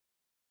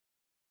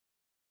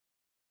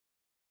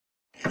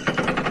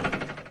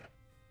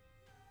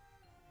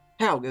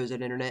How goes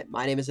it, Internet?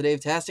 My name is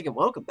Dave Tastic, and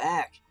welcome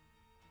back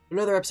to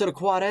another episode of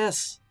Quad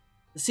S,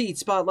 the Seed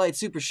Spotlight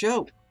Super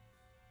Show.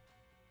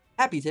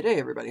 Happy today,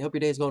 everybody. Hope your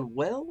day is going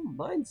well.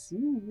 Mine's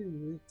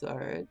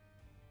alright.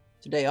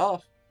 It's a day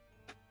off.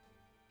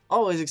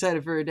 Always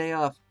excited for a day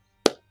off.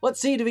 What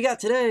seed do we got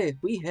today?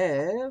 We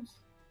have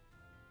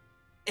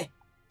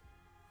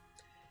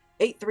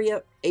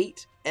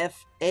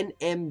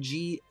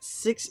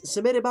 838FNMG6,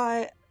 submitted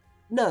by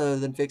none other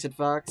than Fix It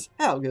Fox.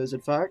 How goes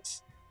it,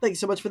 Fox? Thank you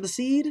so much for the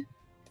seed.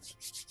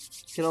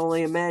 Can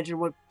only imagine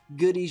what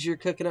goodies you're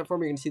cooking up for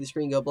me. You're going to see the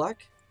screen go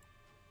black.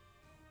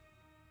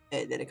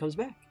 And then it comes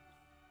back.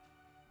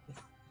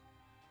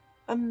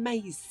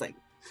 Amazing.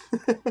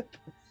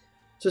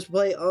 Just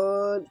play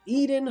on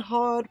Eden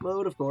hard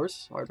mode, of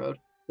course. Hard mode.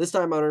 This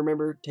time I want to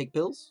remember, take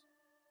pills.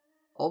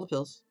 All the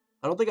pills.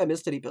 I don't think I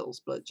missed any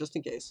pills, but just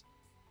in case.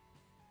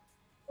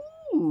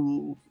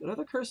 Ooh,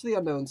 another Curse of the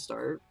Unknown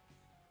start.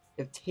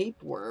 We have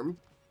Tapeworm.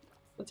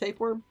 A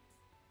Tapeworm?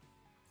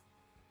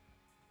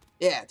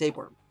 Yeah,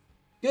 Tapeworm.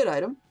 Good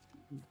item.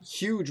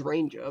 Huge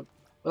range up.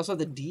 We also have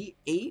the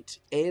D8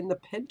 and the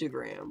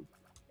Pentagram.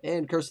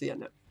 And Curse of the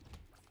Unknown.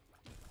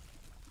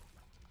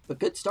 But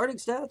good starting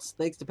stats,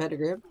 thanks to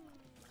Pentagram.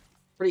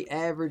 Pretty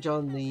average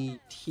on the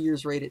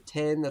tears rate at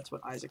 10. That's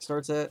what Isaac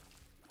starts at.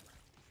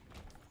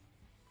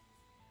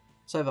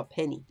 So I have a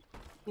penny.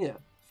 Yeah,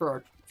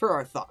 for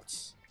our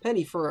thoughts.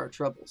 Penny for our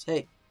troubles.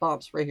 Hey,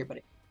 bombs, right here,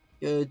 buddy.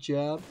 Good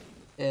job.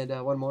 And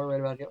one more right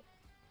about here.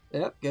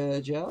 Yep,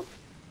 good job.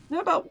 How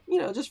about,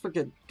 just for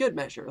good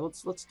measure,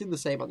 let's do the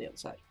same on the other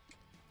side.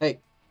 Hey.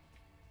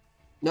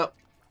 No.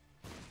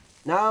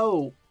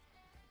 No.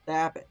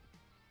 Stop it.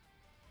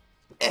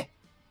 Eh.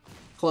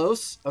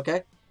 Close.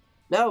 Okay.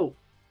 No.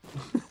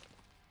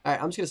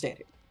 Alright, I'm just gonna stand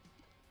here.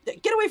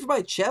 Get away from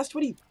my chest.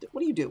 What are you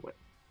doing? What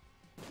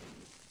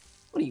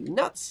are you,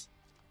 nuts?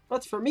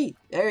 What's for me?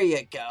 There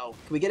you go.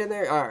 Can we get in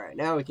there? Alright,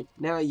 now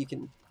you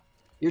can.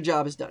 Your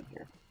job is done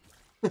here.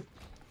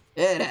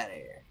 Get out of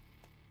here.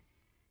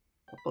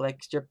 Couple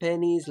extra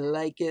pennies,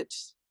 like it.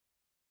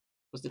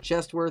 Was the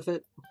chest worth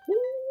it?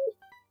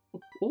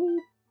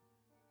 Ooh.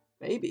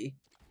 Maybe.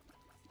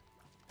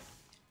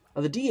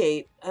 Oh, the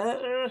D8,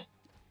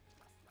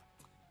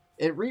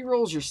 it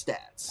re-rolls your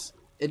stats.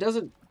 It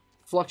doesn't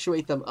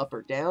fluctuate them up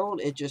or down,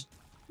 it just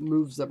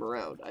moves them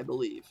around, I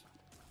believe.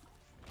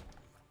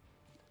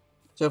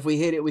 So if we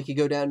hit it, we could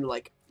go down to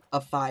like a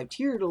 5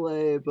 tier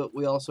delay, but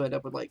we also end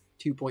up with like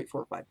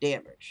 2.45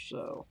 damage,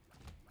 so...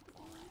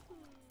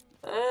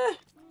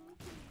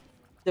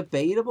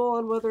 debatable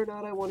on whether or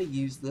not I want to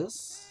use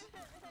this.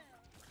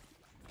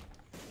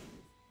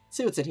 Let's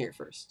see what's in here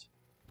first.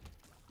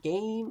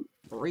 Game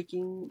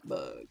breaking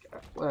bug.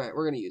 Alright,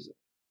 we're going to use it.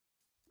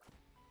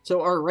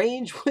 So our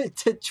range went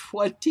to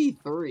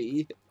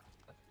 23.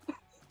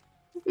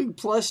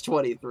 Plus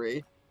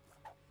 23.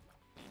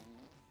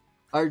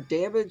 Our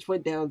damage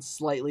went down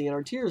slightly and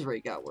our tears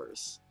rate got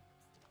worse.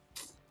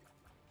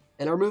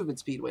 And our movement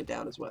speed went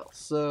down as well.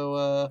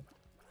 So,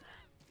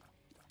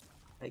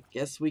 I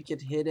guess we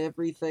could hit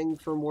everything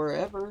from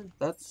wherever.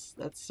 That's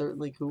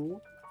certainly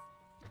cool.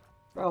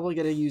 Probably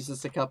gonna use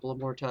this a couple of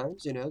more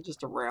times,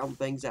 just to round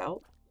things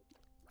out.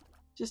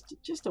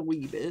 Just a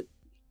wee bit.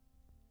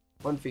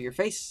 One for your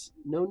face.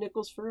 No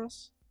nickels for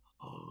us?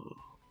 Oh.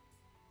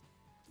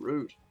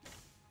 Rude.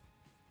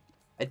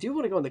 I do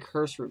want to go in the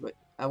curse room, but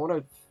I want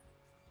to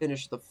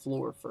finish the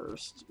floor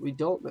first. We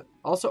don't...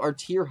 Also, our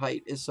tier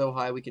height is so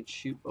high we can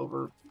shoot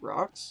over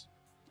rocks.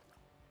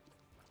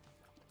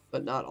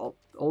 But not all.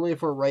 Only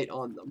if we're right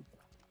on them.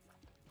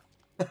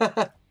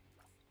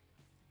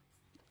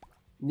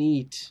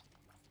 Neat.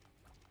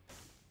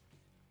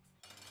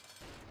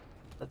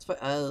 That's fine.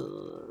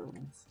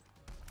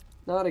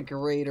 Not a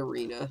great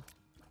arena.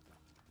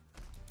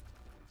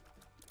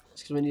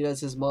 Just because when he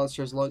does his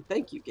monster's lung...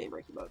 Thank you, Game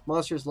Ranking Mode.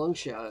 Monster's lung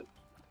shot.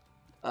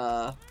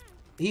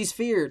 He's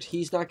feared.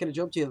 He's not going to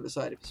jump to the other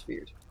side if he's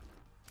feared.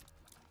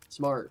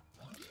 Smart.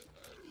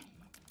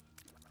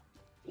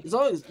 As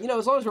long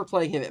as we're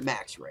playing him at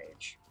max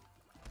range,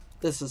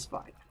 this is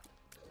fine.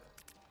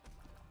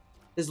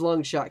 His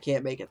lung shot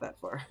can't make it that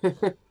far.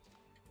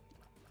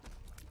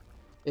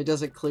 It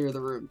doesn't clear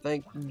the room,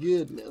 thank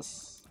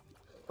goodness.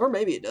 Or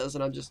maybe it does,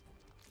 and I'm just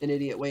an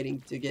idiot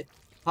waiting to get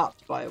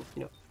popped by,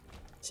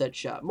 said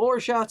shot. More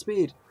shot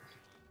speed!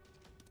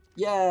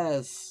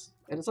 Yes!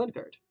 And a sun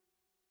card.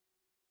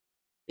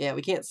 Yeah,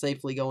 we can't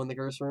safely go in the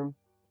curse room.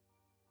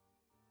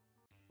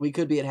 We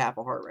could be at half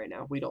a heart right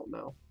now. We don't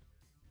know.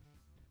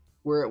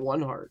 We're at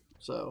 1 heart,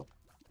 so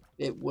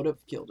it would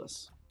have killed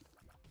us.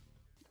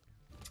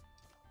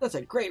 That's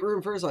a great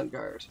room for a sun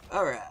card.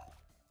 Alright.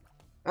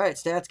 Alright,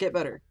 stats get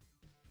better.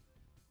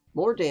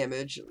 More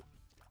damage.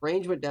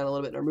 Range went down a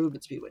little bit, and our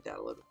movement speed went down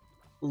a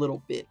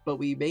little bit, but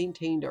we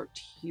maintained our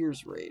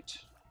tears rate.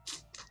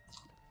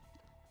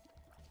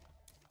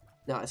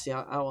 No, see,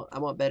 I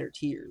want better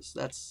tears.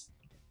 That's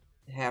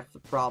half the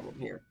problem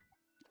here.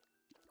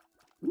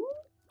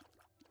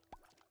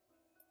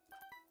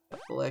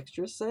 Couple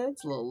extra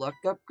cents, a little luck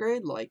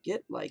upgrade, like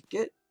it.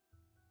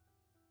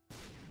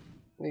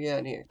 What we got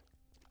in here?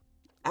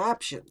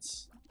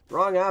 Options.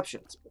 Wrong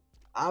options.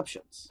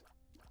 Options.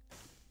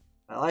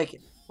 I like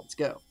it. Let's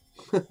go.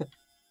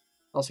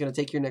 Also gonna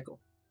take your nickel.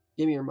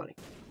 Give me your money.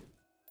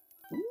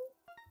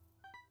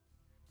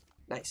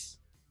 Nice.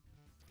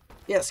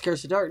 Yes,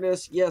 Curse of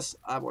Darkness. Yes,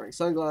 I'm wearing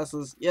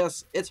sunglasses.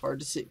 Yes, it's hard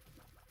to see.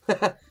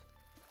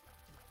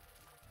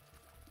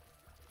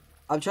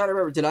 I'm trying to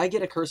remember, did I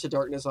get a Curse of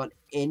Darkness on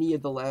any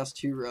of the last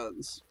 2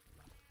 runs?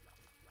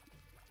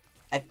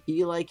 I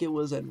feel like it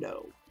was a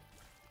no.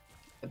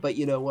 But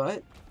you know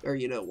what? Or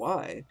you know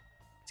why?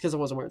 It's because I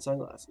wasn't wearing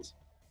sunglasses.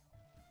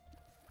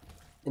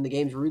 And the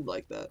game's rude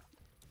like that.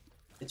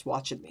 It's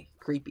watching me.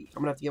 Creepy.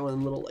 I'm gonna have to get one of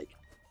them little, like,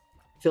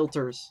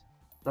 filters.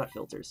 Not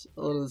filters.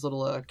 One of those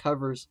little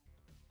covers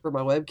for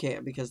my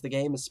webcam because the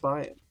game is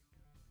spying.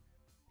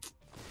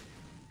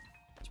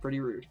 It's pretty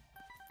rude.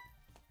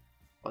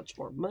 Bunch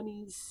more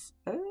monies.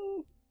 See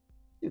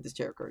what this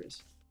tarot card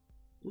is.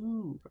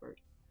 Ooh, card.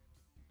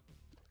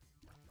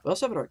 We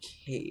also have an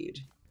arcade,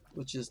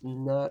 which is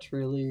not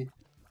really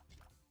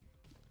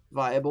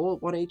viable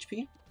at 1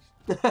 HP.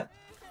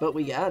 But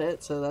we got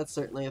it, so that's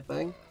certainly a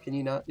thing. Can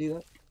you not do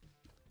that?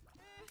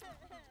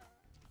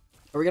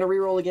 Are we going to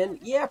reroll again?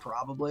 Yeah,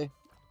 probably.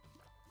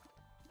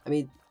 I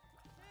mean,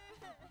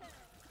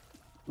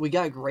 we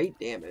got great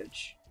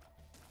damage.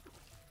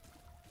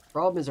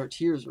 Problem is our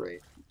tears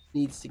rate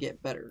needs to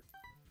get better.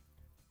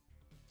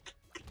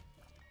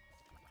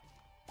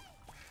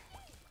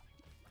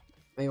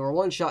 I mean, we're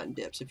one-shotting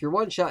dips. If you're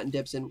one-shotting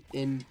dips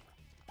in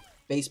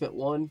Basement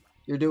 1,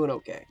 you're doing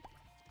okay.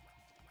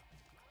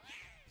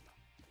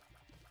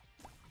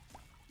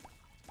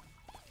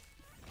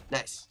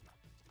 Nice.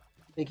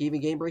 I think even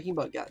Game Breaking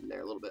Bug got in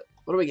there a little bit.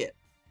 What do we get?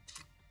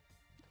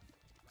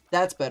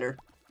 That's better.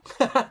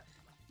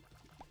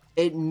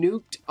 It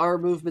nuked our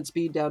movement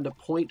speed down to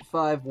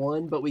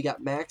 0.51, but we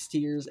got max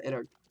tears and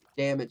our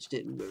damage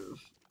didn't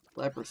move.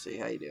 Leprosy,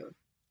 how you doing?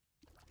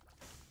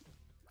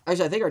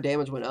 Actually, I think our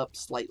damage went up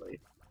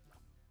slightly.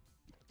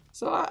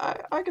 So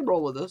I can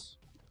roll with this.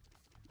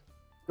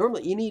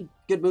 Normally, you need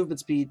good movement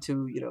speed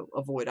to, you know,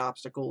 avoid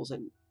obstacles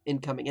and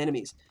incoming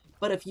enemies.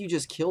 But if you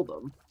just kill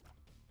them,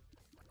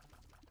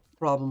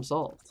 problem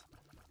solved.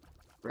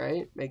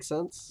 Right? Makes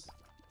sense?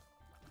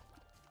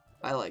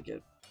 I like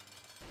it.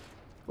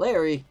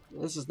 Larry,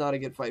 this is not a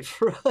good fight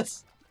for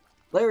us.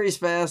 Larry's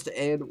fast,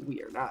 and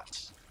we are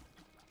not.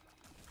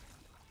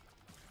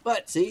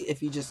 But, see,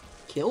 if you just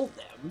kill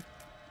them,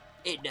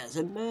 it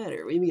doesn't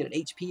matter. We even get an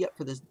HP up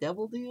for this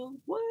devil deal?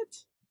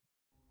 What?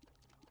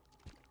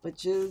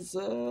 Which is,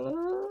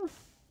 Book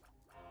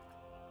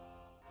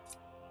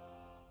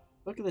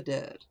of the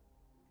Dead.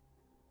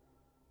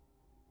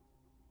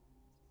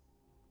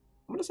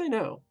 I'm gonna say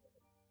no.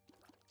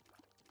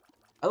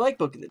 I like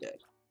Book of the Dead.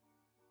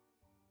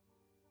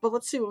 But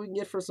let's see what we can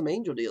get for some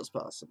angel deals,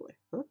 possibly.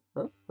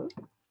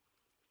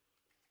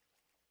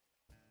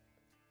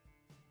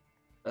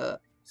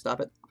 Stop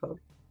it. Phone.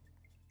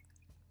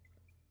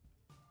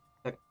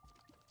 Okay.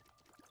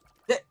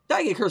 Did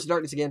I get Curse of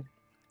Darkness again?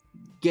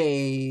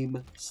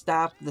 Game.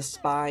 Stop the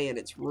spy, and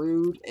it's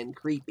rude and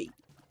creepy.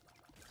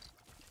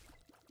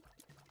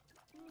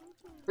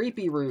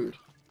 Creepy rude.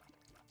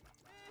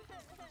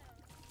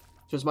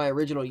 Which was my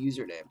original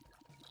username.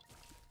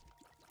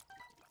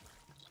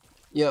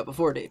 Yeah,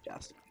 before Dave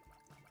Johnson.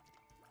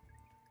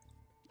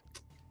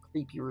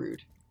 Creepy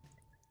rude.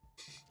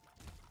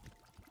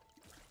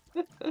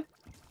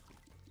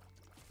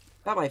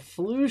 Got my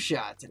flu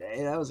shot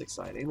today. That was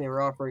exciting. They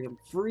were offering them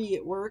free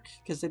at work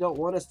because they don't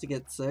want us to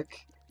get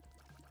sick.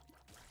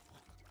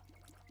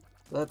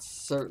 That's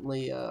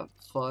certainly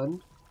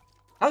fun.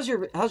 How's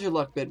your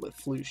luck been with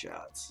flu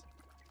shots?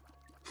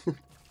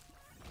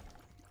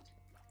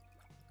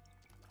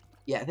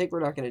 Yeah, I think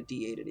we're not going to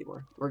D8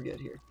 anymore. We're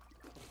good here.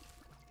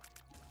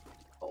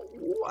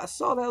 Oh, I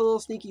saw that little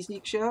sneaky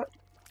sneak shot.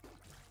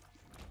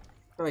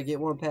 Try to get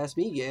one past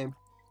me, game.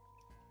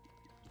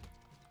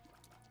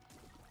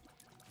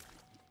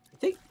 I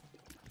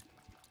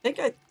think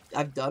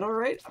I've done all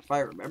right, if I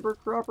remember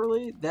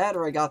properly. That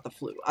or I got the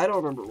flu. I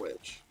don't remember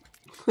which.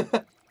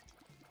 A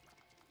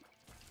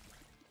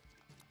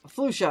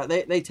flu shot,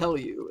 they tell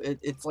you.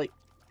 It's like,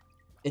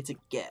 it's a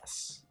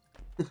guess.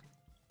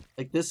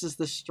 Like, this is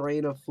the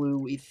strain of flu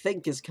we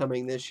think is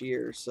coming this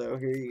year, so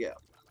here you go.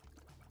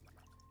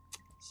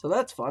 So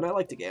that's fun. I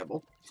like to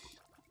gamble.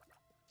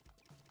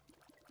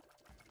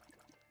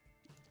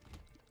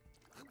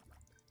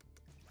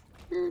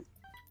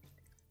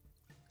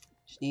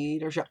 Just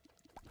need our shot.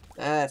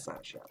 That's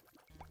not a shot.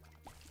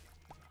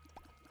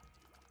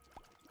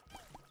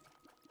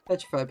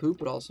 Petrified poop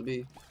would also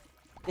be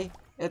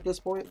at this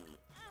point.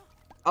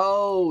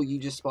 Oh, you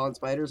just spawned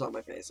spiders on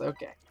my face.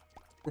 Okay.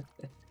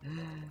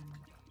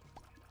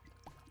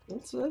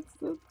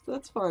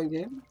 That's fine,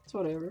 game. It's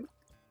whatever.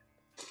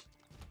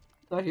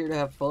 Not here to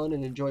have fun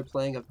and enjoy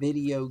playing a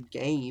video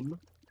game.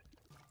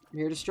 I'm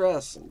here to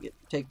stress and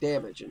take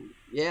damage and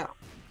yeah,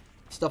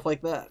 stuff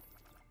like that.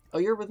 Oh,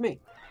 you're with me.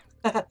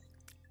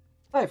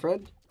 Hi,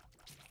 friend.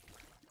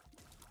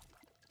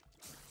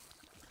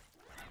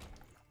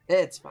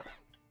 It's fine.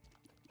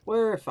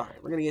 We're fine.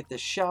 We're gonna get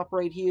this shop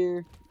right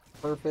here.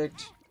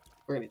 Perfect.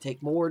 We're gonna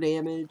take more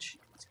damage.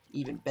 It's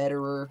even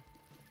betterer.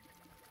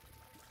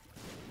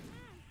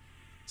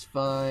 It's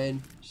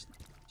fine.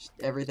 Just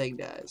everything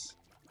dies.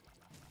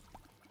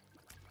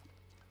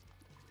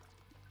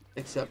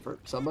 Except for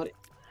somebody.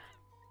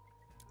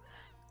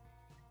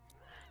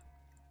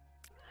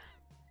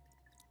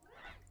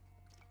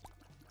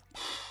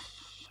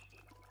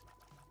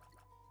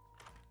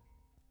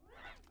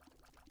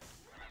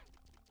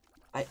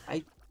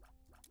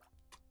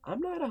 I'm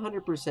not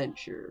 100%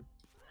 sure.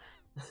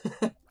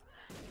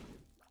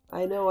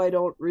 I know I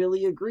don't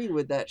really agree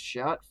with that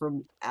shot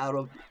from out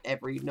of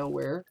every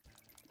nowhere.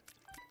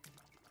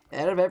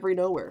 Out of every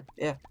nowhere,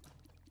 yeah.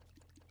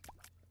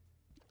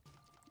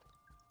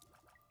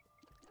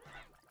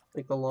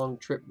 Like the long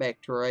trip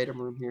back to our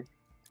item room here.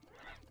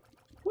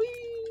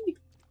 Whee!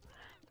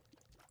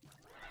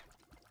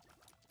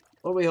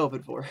 What are we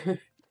hoping for?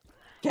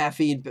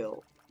 Caffeine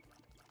pill.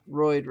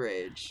 Roid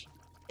rage.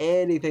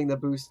 Anything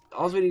that boosts.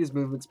 All we need is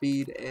movement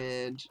speed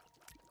and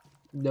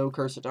no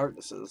Curse of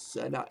Darknesses.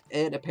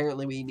 And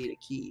apparently we need a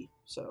key,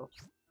 so.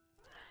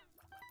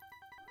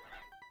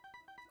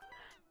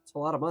 It's a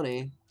lot of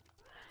money.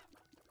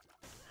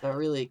 Not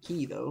really a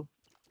key, though.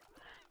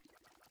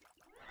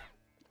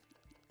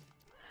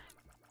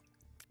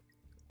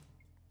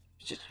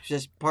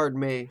 Just pardon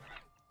me.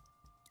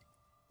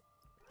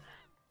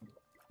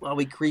 While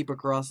we creep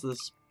across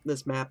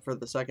this map for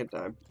the second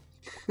time.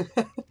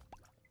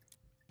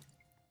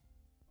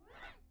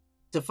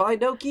 To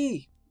find no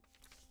key.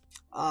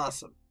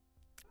 Awesome.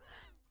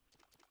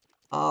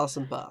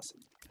 Awesome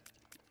possum.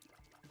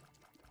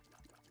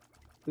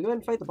 We go ahead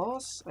and fight the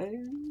boss?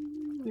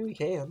 Maybe we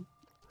can.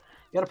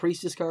 Got a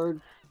priestess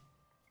card.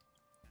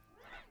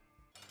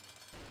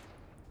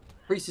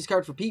 Priestess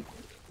card for Pete.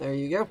 There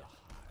you go.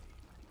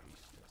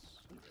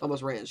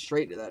 Almost ran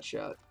straight to that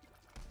shot.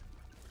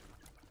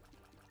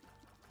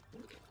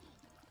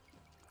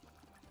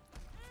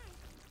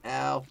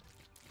 Ow.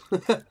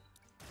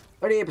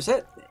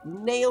 38%.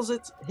 Nails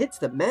it. Hits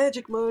the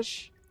magic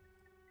mush.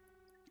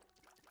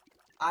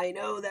 I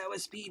know that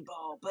was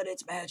Speedball, but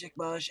it's magic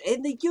mush.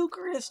 And the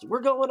Eucharist.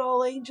 We're going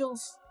all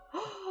angels.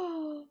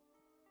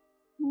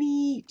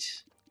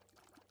 Neat.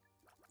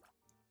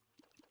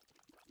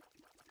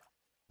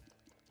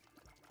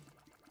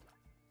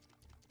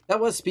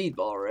 That was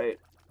Speedball, right?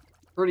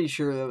 Pretty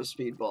sure that was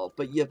Speedball,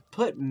 but you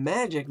put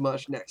Magic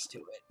Mush next to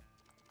it.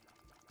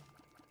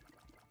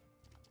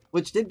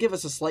 Which did give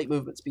us a slight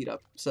movement speed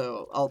up,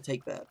 so I'll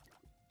take that.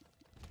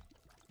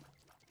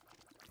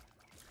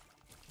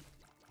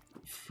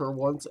 For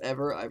once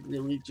ever, I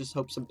really just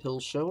hope some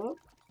pills show up.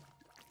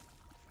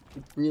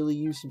 Could really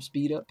use some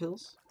speed up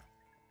pills.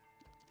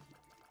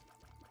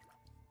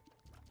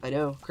 I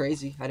know,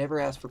 crazy. I never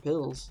asked for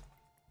pills.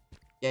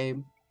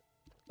 Game.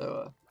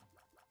 So,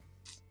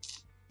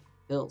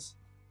 pills.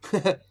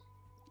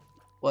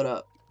 What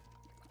up?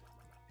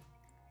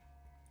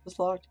 It's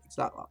locked? It's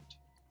not locked.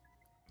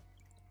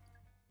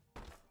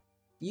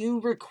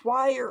 You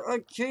require a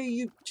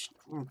key.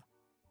 I don't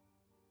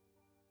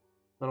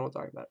know what I'm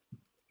talking about.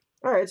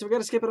 Alright, so we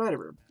gotta skip an item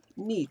room.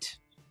 Neat.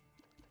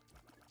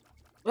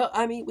 Well,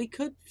 I mean, we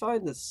could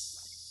find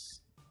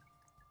this.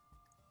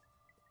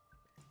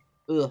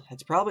 Ugh,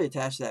 it's probably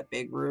attached to that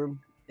big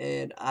room,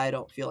 and I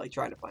don't feel like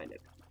trying to find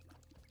it.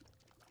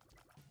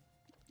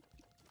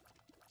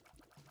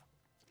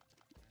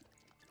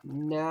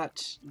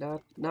 Not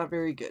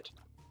very good.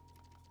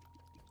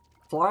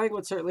 Flying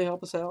would certainly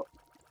help us out.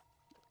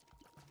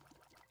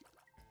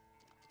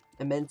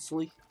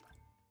 Immensely.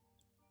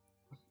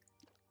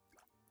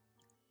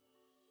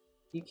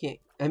 You can't,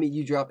 I mean,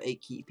 you drop a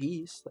key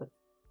piece. That's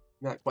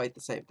not quite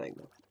the same thing,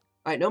 though.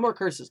 Alright, no more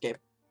curses, game.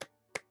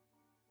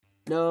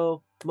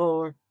 No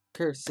more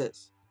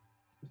curses.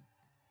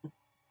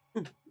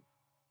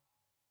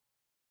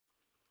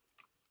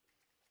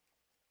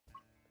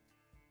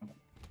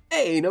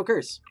 Hey, no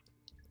curse.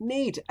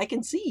 Neat, I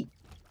can see.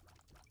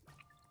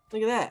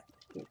 Look at that.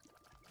 We're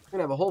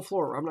gonna have a whole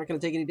floor where I'm not gonna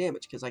take any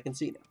damage because I can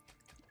see now.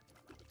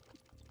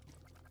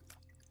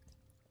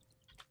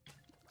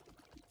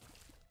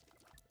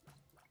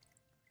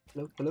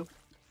 Hello, hello.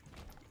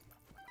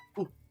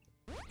 Ooh.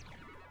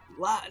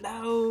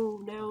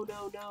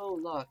 No,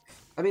 luck.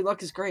 I mean,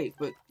 luck is great,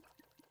 but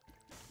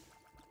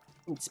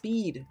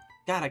speed.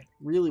 God, I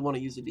really want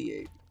to use a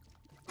D8.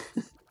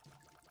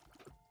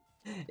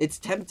 It's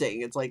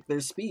tempting. It's like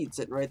there's speed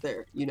sitting right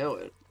there. You know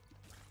it.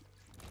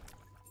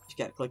 You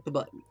gotta click the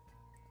button.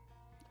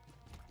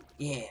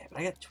 Yeah, but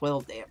I got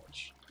 12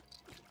 damage.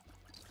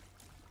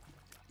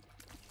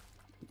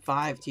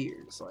 5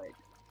 tiers, like.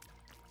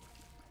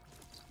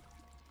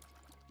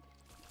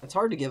 It's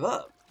hard to give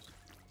up.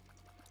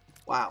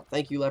 Wow,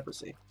 thank you,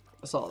 Leprosy.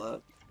 I saw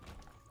that.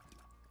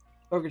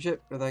 Poker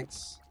chip, no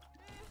thanks.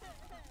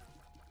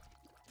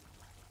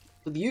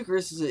 So the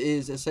Eucharist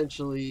is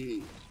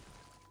essentially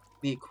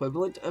the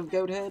equivalent of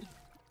Goathead.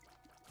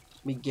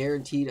 We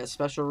guaranteed a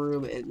special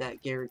room, and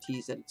that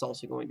guarantees that it's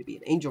also going to be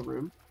an angel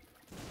room.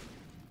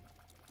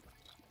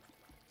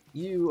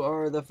 You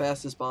are the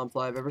fastest bomb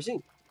fly I've ever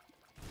seen.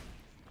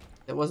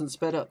 It wasn't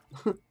sped up.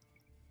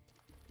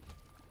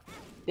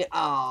 Yeah,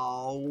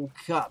 oh,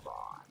 come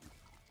on.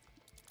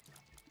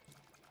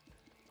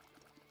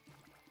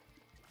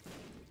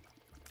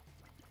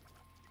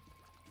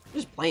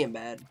 You're just playing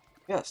bad.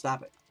 You gotta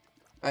stop it.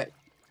 Alright.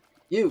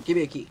 You, give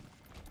me a key.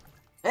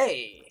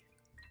 Hey!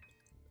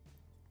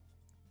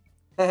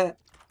 Oh.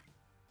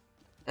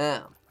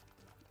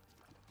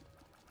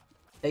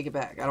 Take it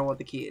back. I don't want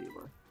the key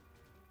anymore.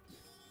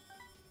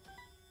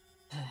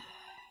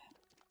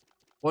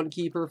 One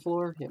key per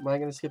floor? Am I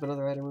gonna skip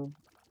another item room?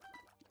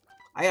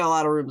 I got a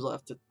lot of rooms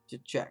left to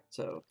check,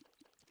 so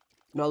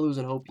I'm not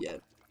losing hope yet.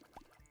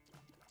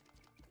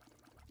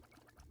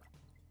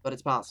 But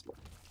it's possible.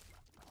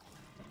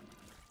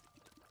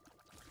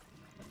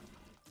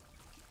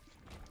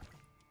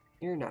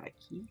 You're not a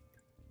key.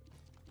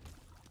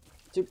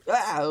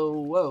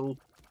 Oh, whoa.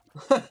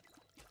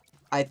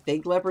 I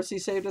think leprosy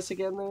saved us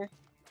again there.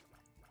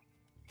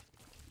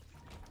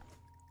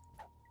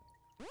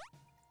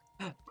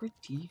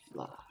 Pretty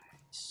fly.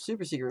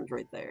 Super secret room's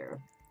right there.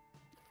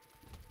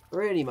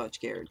 Pretty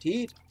much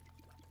guaranteed.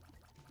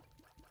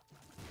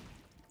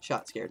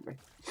 Shot scared me.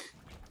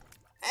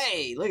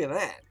 Hey, look at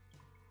that.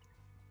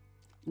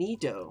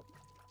 Neato.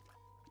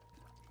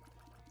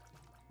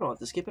 I don't have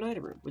to skip an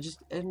item room, which is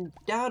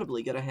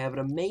undoubtedly going to have an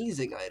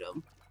amazing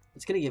item.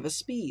 It's going to give us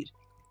speed.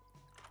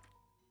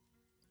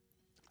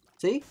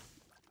 See?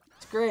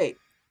 It's great.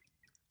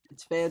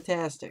 It's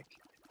fantastic.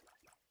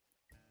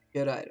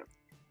 Good item.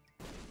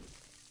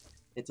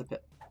 It's a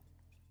pit.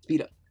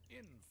 Speed up.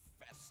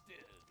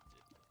 Infested.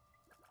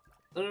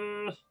 Let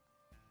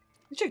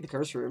me check the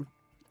curse room.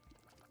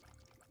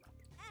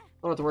 I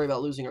don't have to worry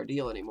about losing our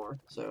deal anymore,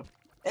 so...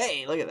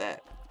 Hey, look at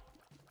that.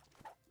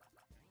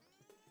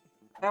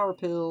 Power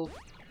pill.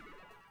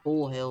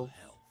 Full health.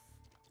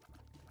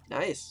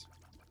 Nice.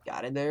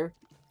 Got in there.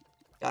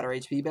 Got our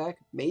HP back.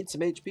 Made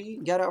some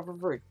HP. Got out for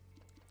free.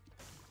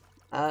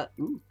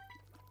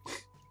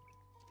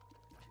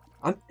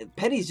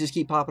 Pennies just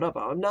keep popping up.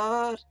 I'm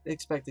not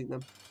expecting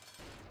them.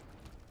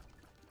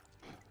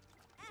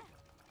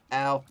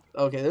 Ow.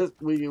 Okay,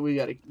 we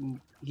gotta...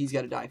 He's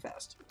gotta die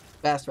fast.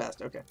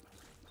 Fast. Okay.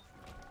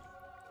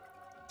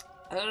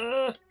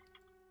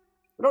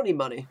 We don't need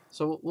money,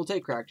 so we'll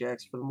take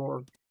crackjacks for the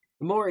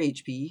more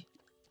HP.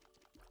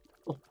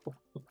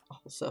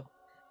 Also,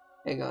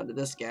 hang on to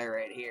this guy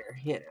right here.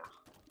 You know,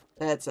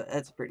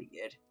 that's pretty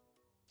good.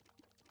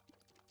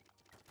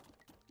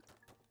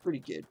 Pretty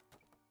good.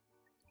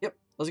 Yep,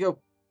 let's go.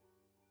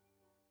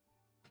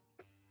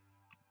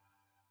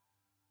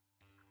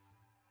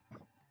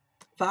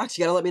 Fox,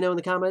 you gotta let me know in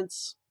the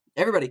comments.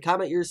 Everybody,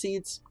 comment your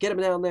seeds. Get them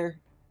down there.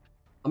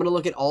 I'm gonna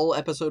look at all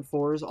episode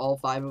 4s, all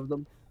 5 of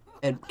them,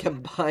 and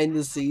combine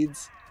the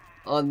seeds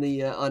on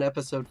the on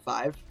episode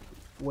 5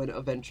 when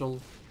eventual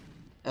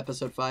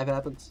episode 5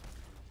 happens.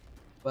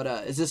 But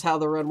is this how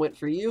the run went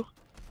for you?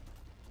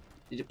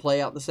 Did it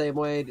play out the same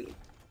way? Did it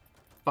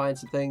find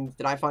some things?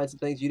 Did I find some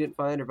things you didn't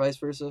find, or vice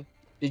versa?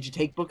 Did you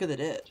take Book of the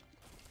Dead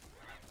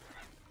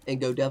and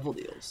go Devil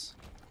Deals?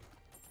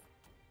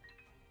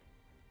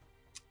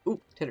 Ooh,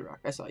 Teddy Rock,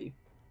 I saw you.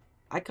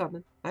 I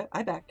coming.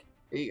 I back.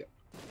 There you go.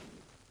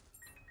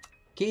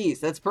 Keys,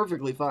 that's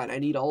perfectly fine. I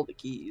need all the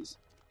keys.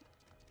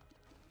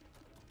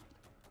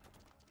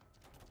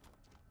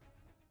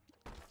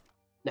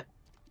 No.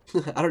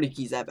 I don't need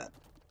keys that bad.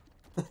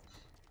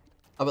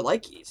 I would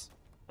like keys.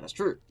 That's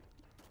true.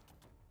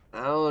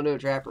 I don't know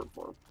trap room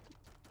for them.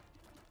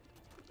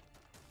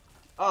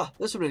 Oh,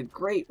 this would have been a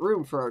great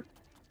room for our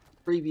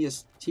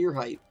previous tier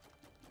height.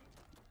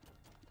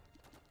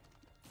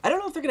 I don't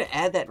know if they're going to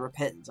add that in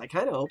Repentance. I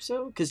kind of hope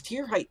so, because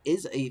tier height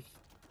is a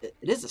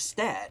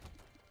stat.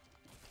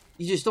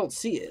 You just don't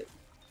see it.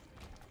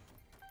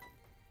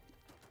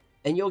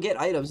 And you'll get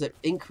items that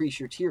increase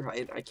your tier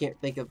height. I can't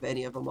think of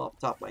any of them off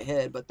the top of my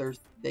head, but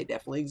they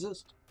definitely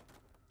exist.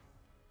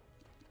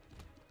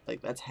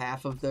 Like, that's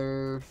half of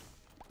their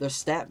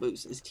stat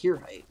boost is tier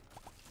height.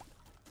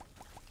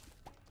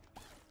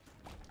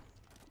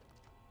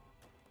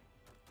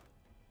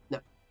 No.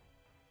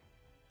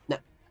 No.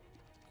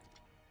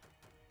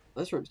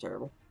 This room's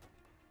terrible.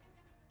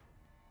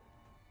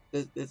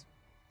 This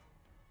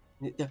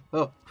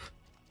oh.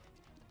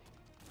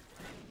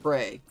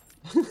 Pray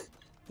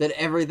that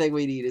everything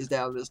we need is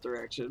down this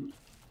direction.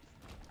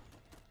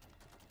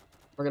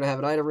 We're gonna have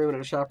an item room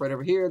and a shop right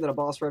over here, and then a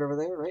boss right over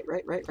there.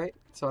 Right.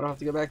 So I don't have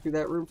to go back through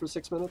that room for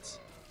 6 minutes.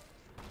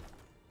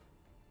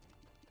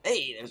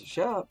 Hey, there's a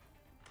shop.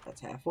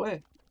 That's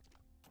halfway.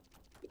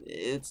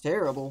 It's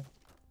terrible.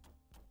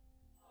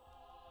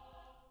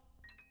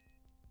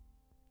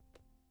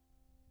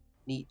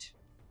 Neat.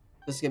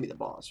 This is gonna be the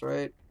boss,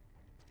 right?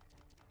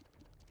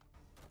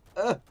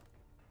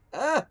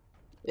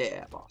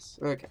 Yeah, boss.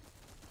 Okay.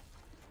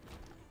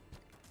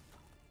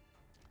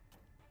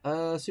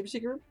 Super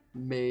secret?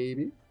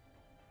 Maybe.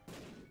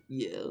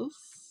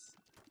 Yes.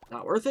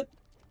 Not worth it.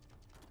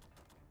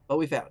 But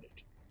we found it.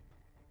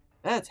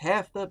 That's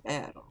half the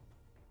battle.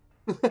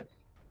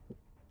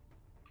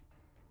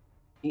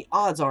 The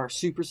odds are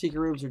super secret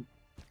rooms are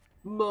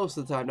most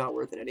of the time not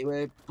worth it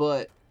anyway,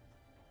 but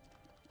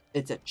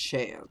It's a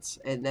chance,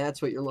 and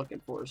that's what you're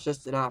looking for. It's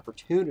just an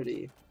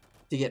opportunity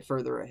to get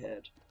further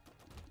ahead.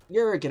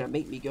 You're gonna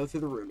make me go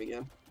through the room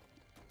again.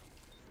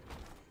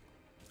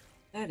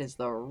 That is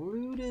the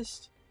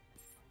rudest.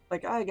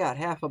 Like, I got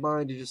half a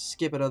mind to just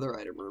skip another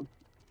item room.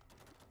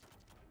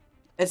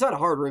 It's not a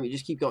hard room, you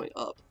just keep going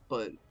up,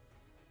 but...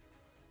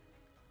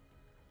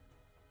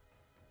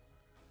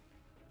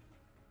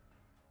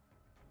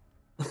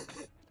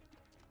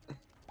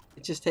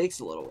 it just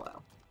takes a little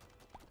while.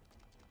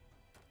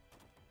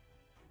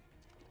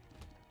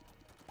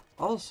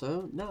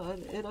 Also, not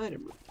an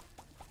item room.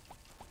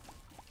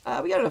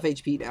 We got enough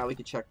HP now, we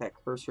can check that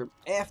curse room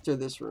after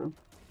this room.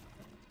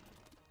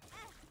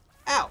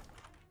 Ow!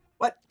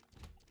 What?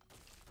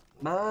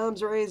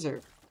 Mom's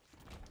razor.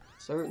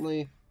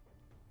 Certainly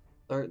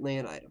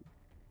an item.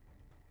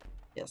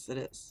 Yes, it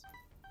is.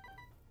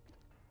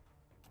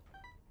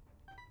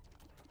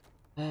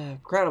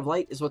 Crown of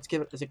Light is what's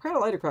giving... Is it Crown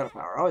of Light or Crown of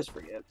Power? I always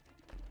forget.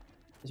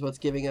 Is what's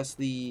giving us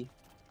the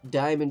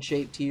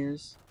diamond-shaped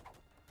tears.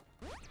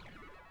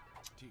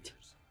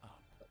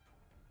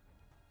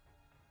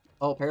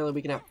 Oh, apparently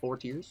we can have 4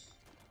 tiers.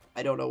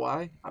 I don't know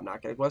why. I'm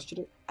not going to question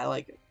it. I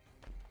like it.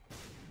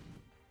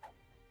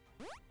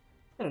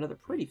 And another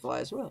pretty fly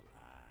as well.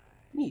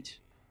 Neat.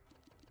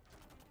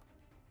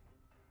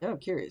 Now I'm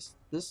curious.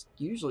 This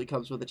usually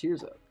comes with a tier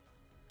zone.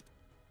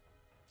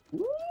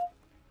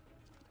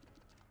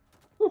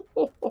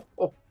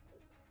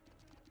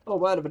 Oh,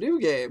 mind of a new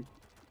game.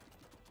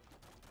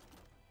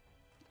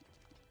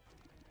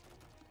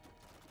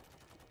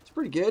 It's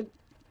pretty good.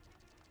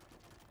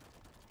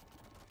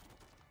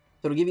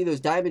 So it'll give you those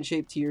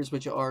diamond-shaped tiers,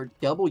 which are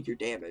double your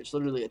damage,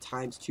 literally a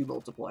 ×2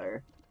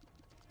 multiplier,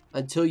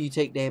 until you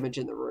take damage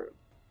in the room.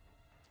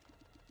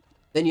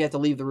 Then you have to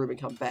leave the room and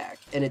come back,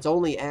 and it's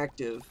only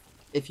active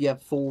if you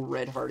have full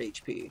red heart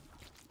HP.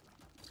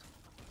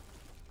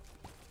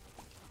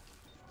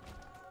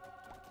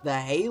 The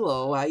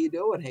Halo, how you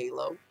doing,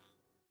 Halo?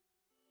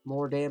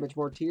 More damage,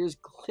 more tears,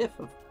 Glyph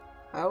of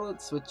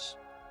Balance, which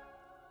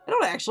I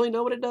don't actually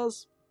know what it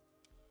does.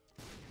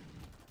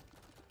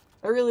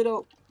 I really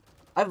don't.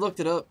 I've looked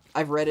it up.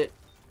 I've read it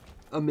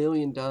a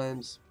million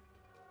times.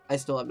 I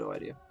still have no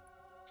idea. I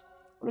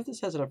wonder if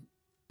this has enough...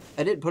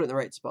 I didn't put it in the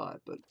right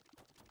spot, but...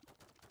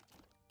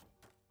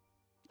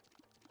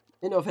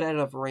 I didn't know if it had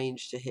enough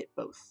range to hit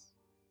both.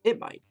 It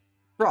might.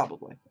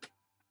 Probably.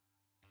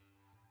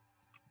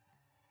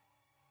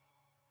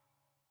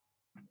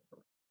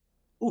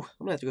 Ooh, I'm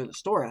gonna have to go to the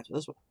store after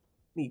this one.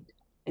 I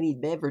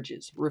need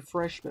beverages,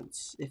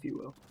 refreshments, if you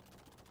will.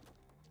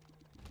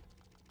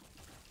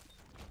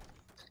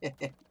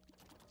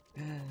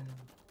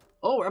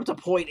 Oh, we're up to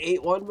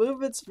 0.81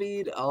 movement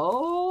speed.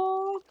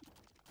 Oh,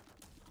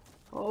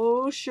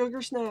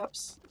 sugar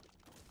snaps.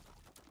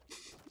 I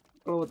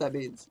don't know what that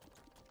means.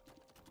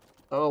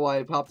 I don't know why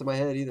it popped in my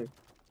head either.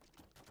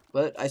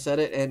 But I said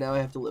it, and now I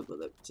have to live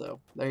with it. So,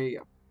 there you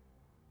go.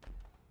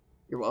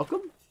 You're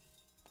welcome.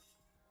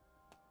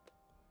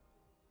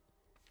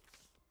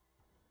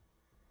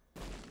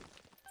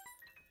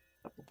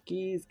 Couple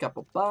keys,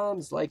 couple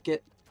bombs, like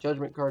it.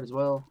 Judgment card as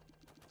well.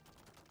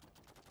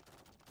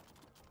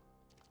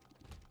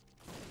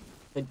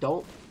 I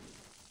don't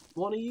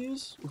want to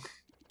use.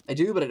 I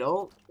do, but I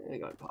don't. I'm going to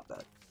go ahead and pop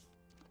that.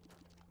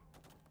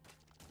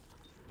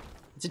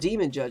 It's a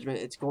demon judgment.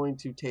 It's going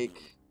to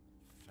take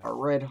our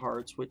red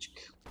hearts, which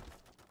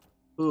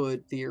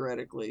could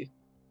theoretically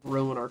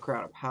ruin our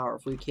crown of power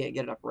if we can't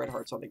get enough red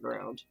hearts on the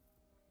ground.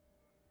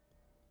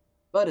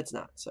 But it's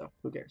not, so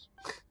who cares?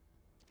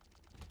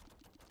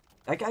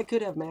 That guy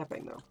could have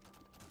mapping, though.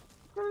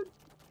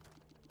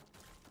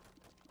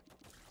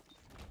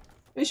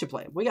 We should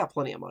play him. We got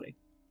plenty of money.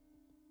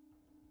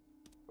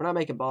 We're not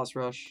making boss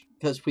rush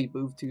because we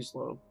moved too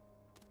slow.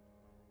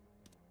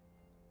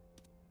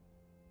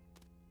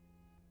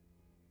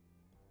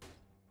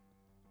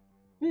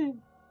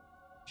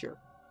 Sure.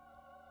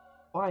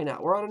 Why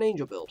not? We're on an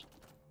angel build.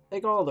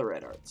 Take all the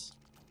red hearts.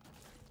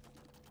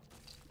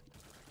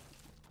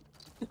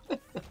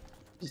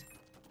 Just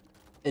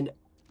an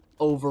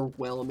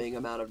overwhelming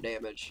amount of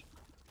damage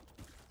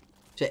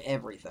to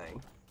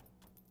everything.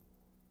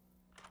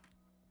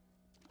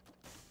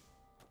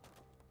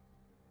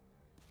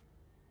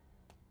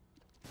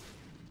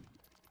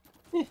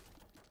 Could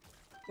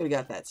have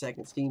got that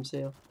second Steam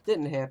sale.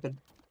 Didn't happen.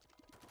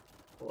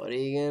 What are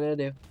you gonna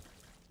do?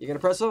 You're gonna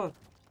press on.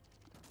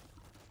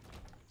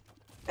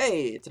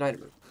 Hey, it's an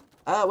item room.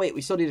 Wait,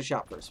 we still need a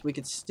shop first. We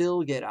could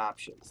still get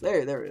options.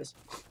 There it is.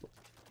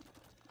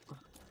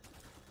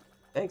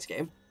 Thanks,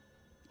 game.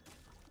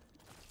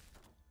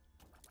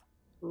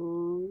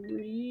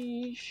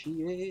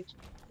 Appreciate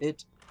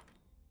it.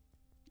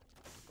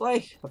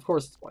 Blank. Of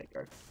course it's blank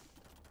card.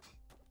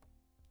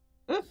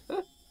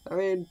 I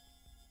mean,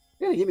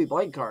 you're gonna give me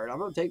blank card. I'm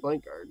gonna take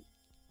blank card.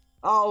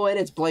 Oh, and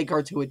it's blank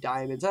card 2 with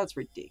diamonds. That's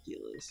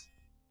ridiculous.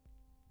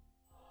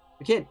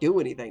 We can't do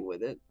anything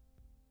with it.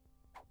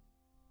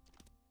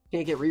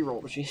 Can't get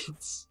reroll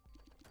machines.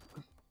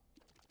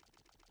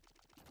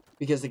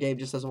 Because the game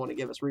just doesn't want to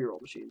give us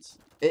reroll machines.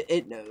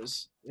 It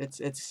knows.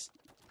 It's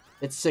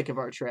It's sick of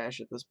our trash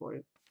at this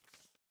point.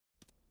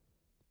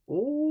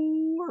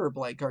 Or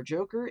blank card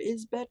Joker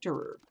is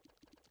better.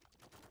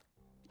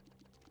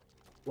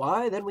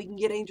 Why? Then we can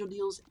get angel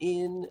deals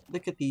in the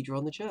cathedral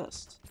in the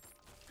chest.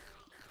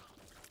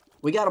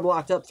 We got them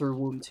locked up through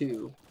Womb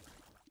 2,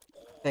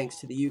 thanks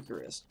to the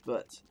Eucharist,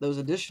 but those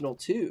additional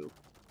 2,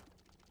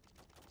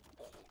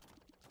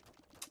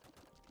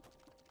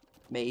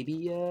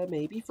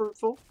 maybe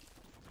fruitful.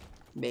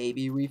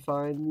 Maybe we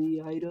find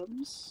the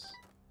items.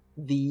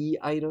 The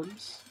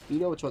items. You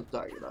know which ones I'm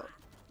talking about.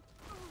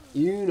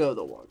 You know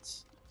the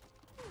ones.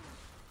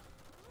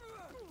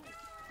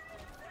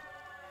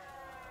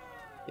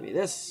 Give me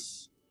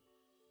this.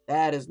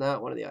 That is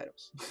not one of the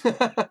items.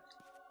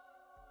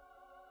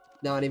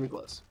 Not even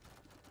close.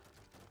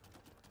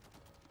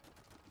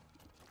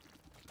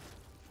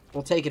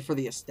 We'll take it for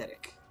the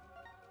aesthetic.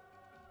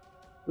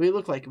 We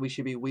look like we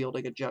should be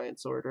wielding a giant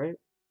sword, right?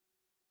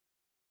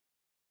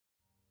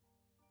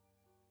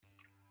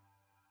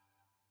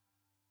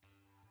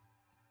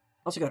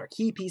 Also got our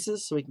key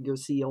pieces, so we can go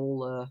see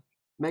old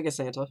Mega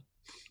Santa.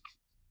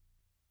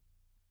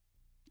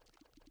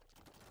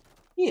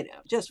 You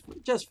know, just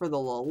for the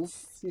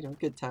lulz. You know,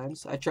 good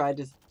times. I tried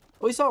to...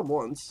 We saw him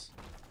once.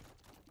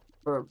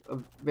 For a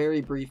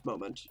very brief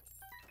moment.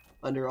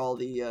 Under all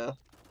the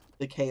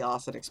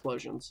chaos and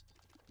explosions.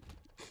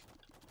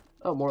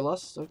 Oh, more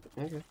lust?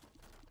 Okay.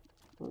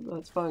 Well,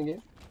 that's fine,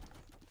 game.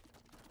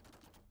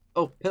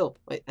 Oh, pill.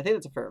 Wait, I think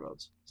that's a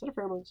pheromones. Is that a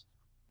pheromones?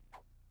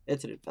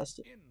 It's an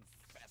infested.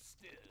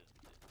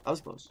 I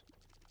was close.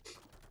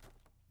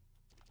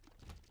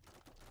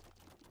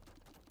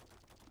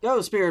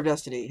 Go, Spear of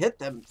Destiny. Hit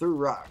them through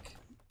rock.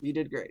 You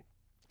did great.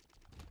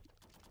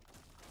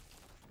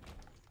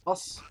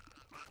 Boss.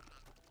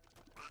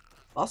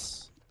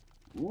 Boss?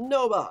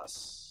 No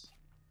boss.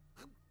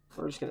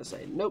 We're just gonna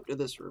say nope to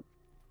this room.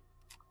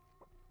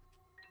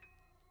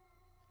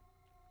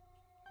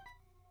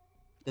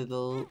 To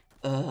the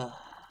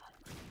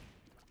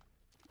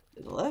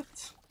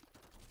left?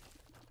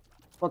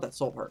 I want that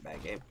soul heart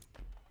bag game.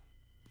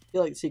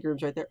 Feel like the secret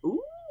room's right there.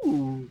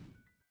 Ooh!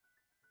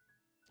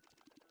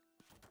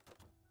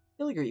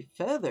 Filigree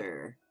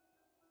feather.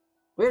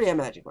 We already have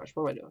magic rush.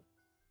 What am I doing?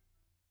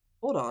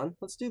 Hold on.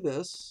 Let's do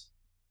this.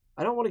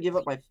 I don't want to give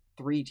up my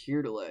 3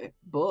 tier delay,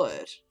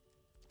 but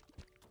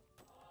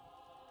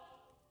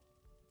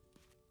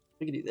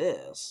we can do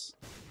this.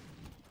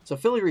 So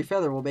Filigree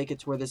feather will make it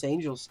to where this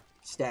angel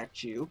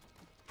statue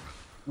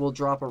will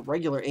drop a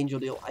regular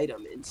angel deal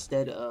item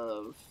instead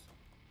of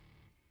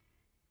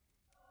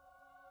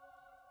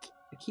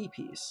a key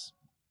piece.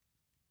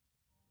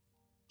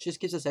 Just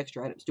gives us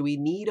extra items. Do we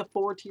need a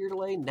 4 tier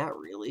delay? Not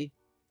really.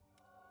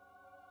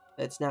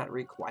 That's not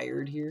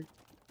required here.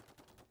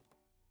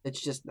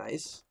 It's just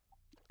nice.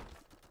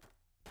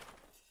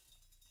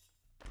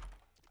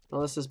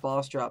 Unless this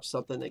boss drops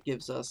something that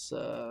gives us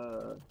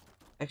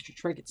extra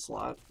trinket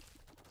slot.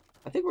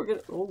 I think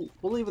we'll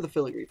leave with the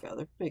filigree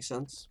feather. Makes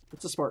sense.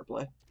 It's a smart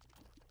play.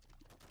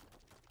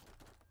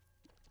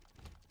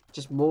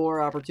 Just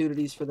more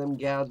opportunities for them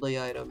godly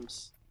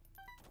items.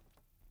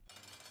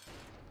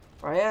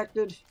 I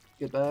acted.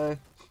 Goodbye.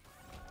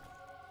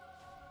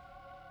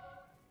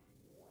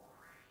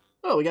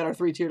 Oh, we got our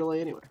 3 tier delay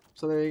anyway.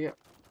 So there you go.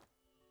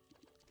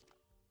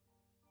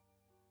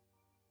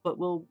 But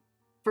we'll,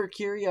 for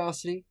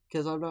curiosity,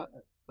 because I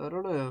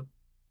don't know.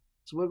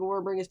 Does Wiggle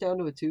Worm bring us down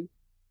to a 2?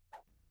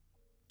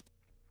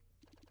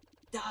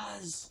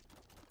 Does.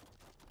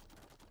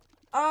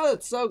 Oh,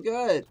 it's so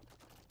good.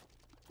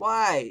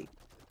 Why?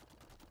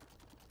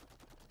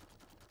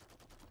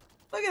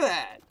 Look at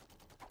that.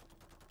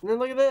 And then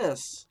look at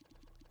this.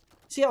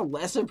 See how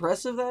less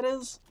impressive that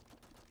is?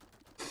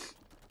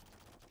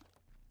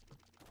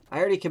 I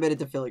already committed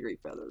to filigree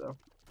feather, though.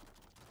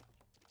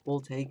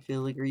 We'll take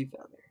filigree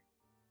feather.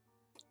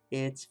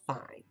 It's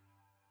fine.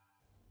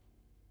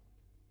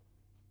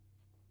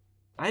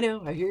 I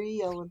know, I hear you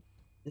yelling.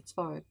 It's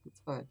fine,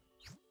 it's fine.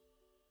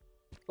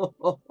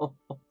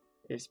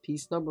 There's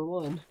piece number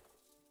 1.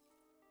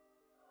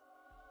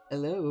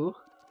 Hello?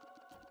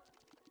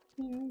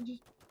 Yeah,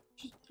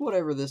 just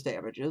whatever this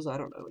damage is, I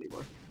don't know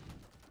anymore.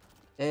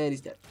 And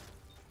he's dead.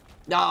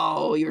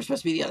 No, you were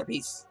supposed to be the other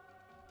piece.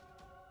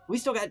 We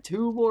still got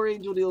 2 more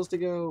angel deals to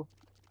go.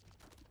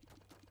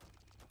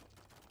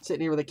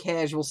 Sitting here with a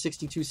casual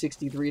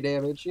 62-63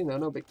 damage. You know,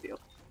 no big deal.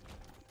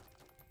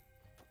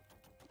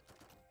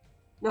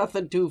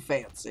 Nothing too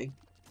fancy.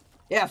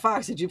 Yeah,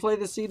 Fox, did you play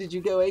this scene? Did you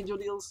go angel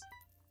deals?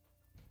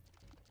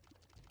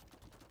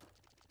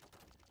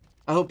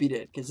 I hope you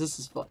did, because this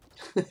is fun.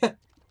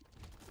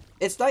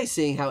 It's nice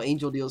seeing how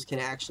angel deals can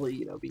actually,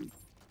 you know, be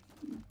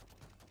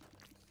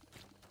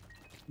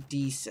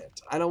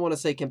decent. I don't want to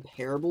say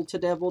comparable to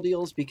devil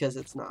deals, because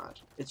it's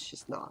not. It's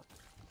just not.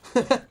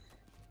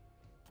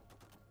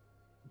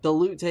 The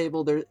loot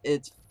table,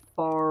 it's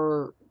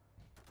far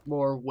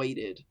more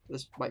weighted.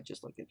 This might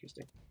just look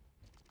interesting.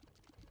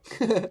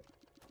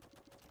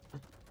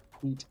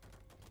 Neat.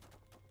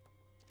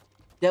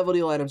 Devil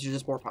deal items are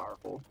just more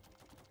powerful.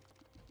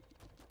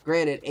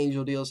 Granted,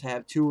 Angel Deals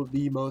have two of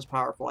the most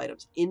powerful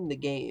items in the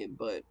game,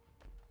 but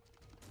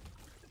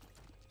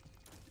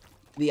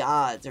the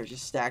odds are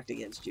just stacked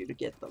against you to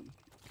get them.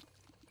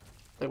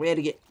 Like, we had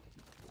to get,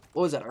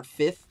 what was that, our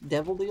 5th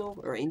Devil Deal?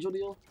 Or Angel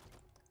Deal?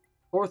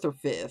 4th or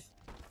 5th.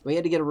 We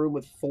had to get a room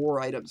with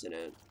 4 items in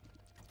it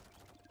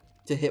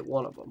to hit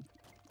one of them.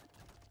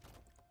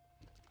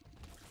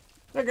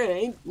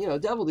 Okay, you know,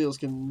 Devil Deals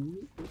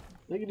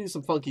they can do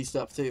some funky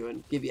stuff too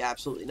and give you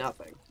absolutely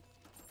nothing.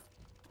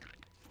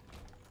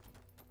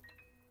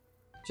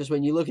 Just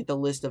when you look at the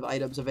list of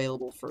items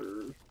available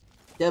for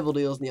Devil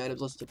Deals and the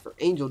items listed for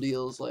Angel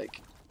Deals,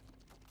 like,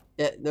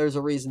 there's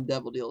a reason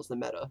Devil Deal is the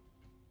meta.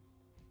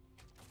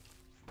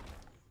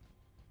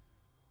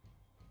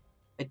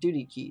 I do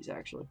need keys,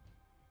 actually.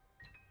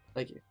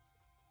 Thank you.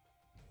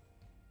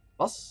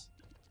 Boss?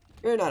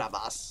 You're not a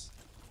boss.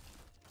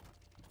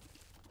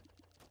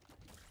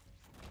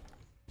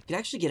 You can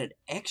actually get an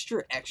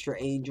extra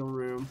angel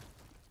room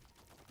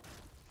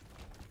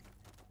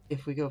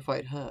if we go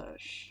fight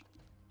Hush.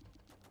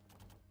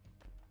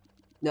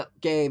 No,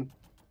 game.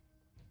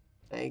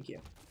 Thank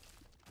you.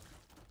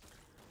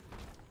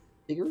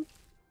 Big room?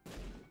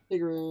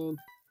 Big room.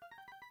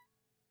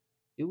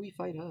 Do we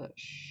fight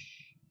Hush?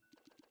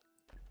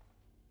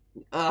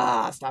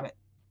 Ah, stop it.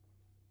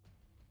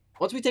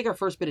 Once we take our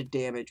first bit of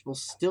damage, we'll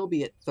still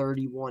be at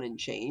 31 and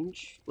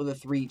change with a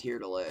 3-tier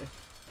delay.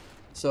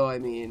 So, I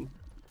mean,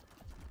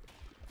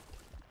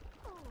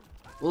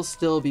 we'll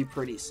still be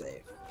pretty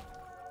safe.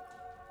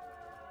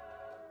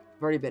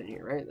 We've already been in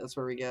here, right? That's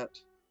where we got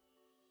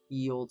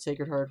the old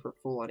Sacred Heart for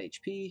full on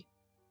HP.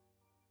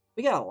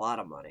 We got a lot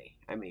of money.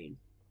 I mean,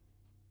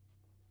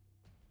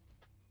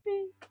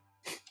 we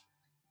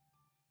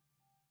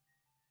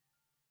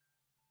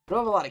don't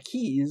have a lot of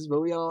keys,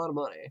 but we got a lot of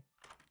money.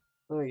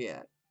 What do we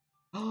got?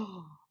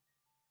 Oh,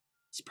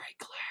 spray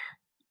glare.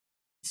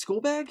 School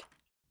bag?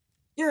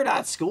 You're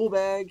not school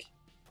bag.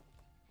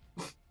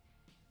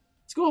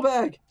 School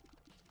bag.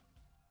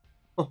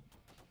 Oh.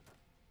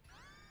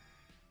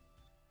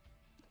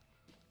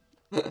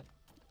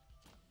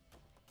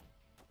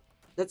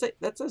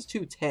 That says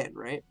 210,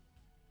 right?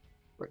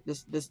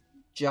 This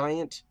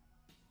giant,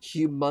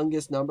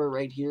 humongous number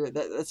right here.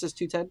 That says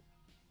 210.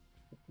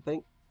 I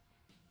think.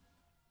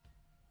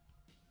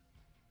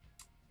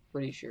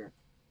 Pretty sure.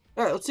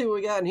 All right, let's see what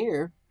we got in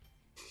here.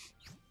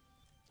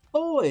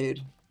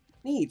 Void,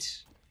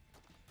 neat.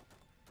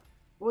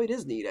 Void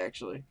is neat,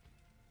 actually.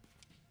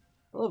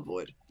 I love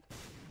Void.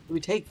 We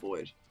take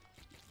Void.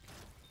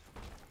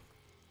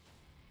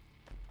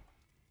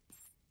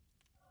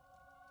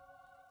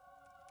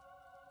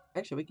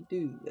 Actually, we could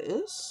do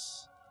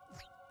this.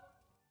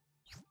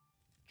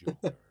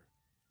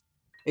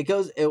 It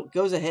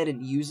goes ahead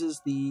and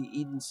uses the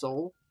Eden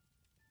Soul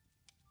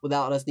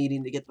without us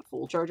needing to get the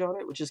full charge on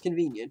it, which is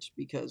convenient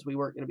because we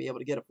weren't going to be able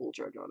to get a full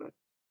charge on it.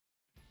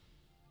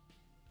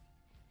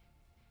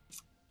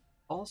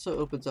 Also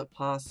opens up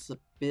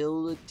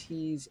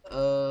possibilities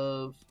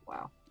of...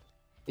 Wow.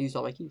 I used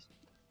all my keys.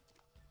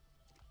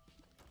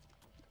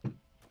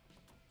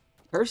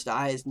 Cursed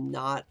Eye is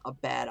not a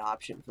bad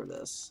option for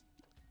this.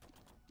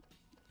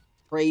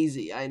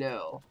 Crazy, I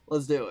know.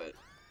 Let's do it.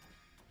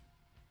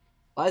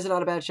 Why is it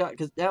not a bad shot?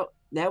 Because now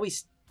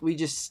we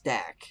just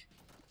stack.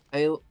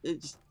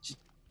 It's just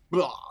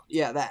blah.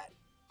 Yeah, that.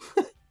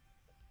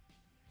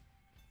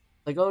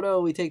 Like, oh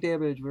no, we take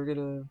damage. We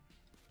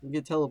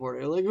get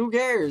teleported. Like, who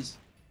cares?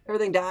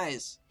 Everything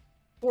dies.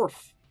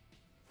 Orf.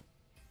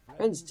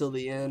 Friends till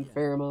the end.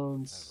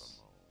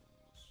 Pheromones.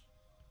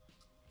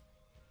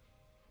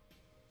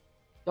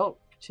 Don't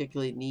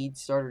particularly need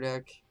starter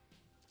deck.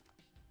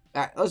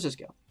 Alright, let's just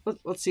go.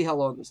 Let's see how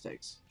long this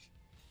takes.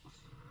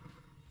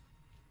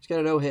 Just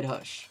gotta no-hit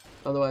Hush.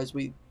 Otherwise,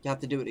 we have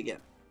to do it again.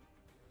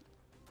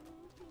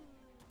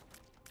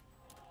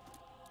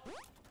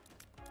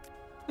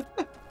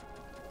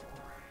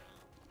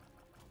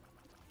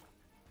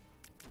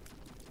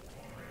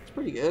 It's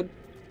pretty good.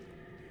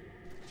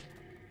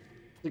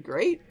 Is it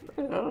great?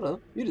 I don't know.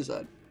 You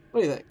decide.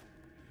 What do you think?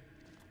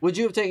 Would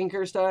you have taken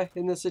Cursed Eye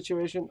in this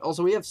situation?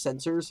 Also, we have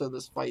sensors, so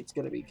this fight's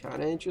gonna be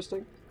kind of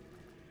interesting.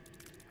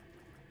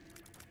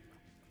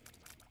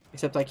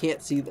 Except I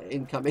can't see the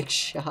incoming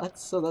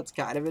shots, so that's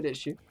kind of an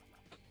issue.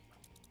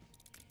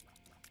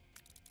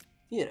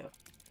 You know.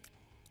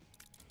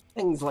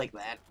 Things like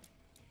that.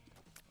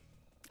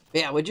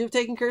 But yeah, would you have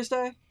taken Cursed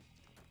Eye?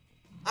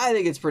 I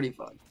think it's pretty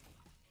fun.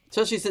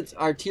 Especially since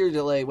our tier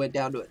delay went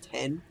down to a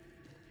 10.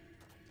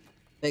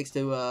 Thanks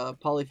to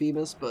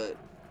Polyphemus, but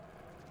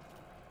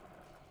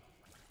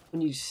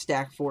when you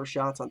stack 4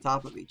 shots on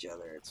top of each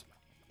other, it's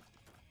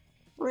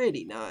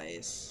pretty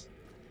nice.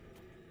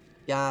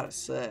 Gotta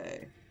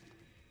say.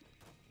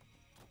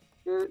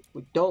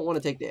 We don't want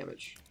to take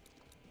damage.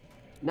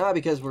 Not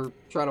because we're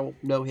trying to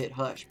no-hit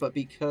Hush, but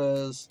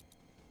because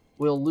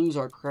we'll lose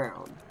our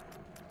crown.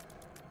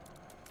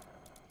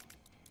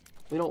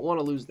 We don't want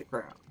to lose the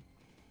crown.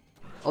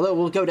 Although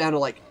we'll go down to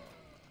like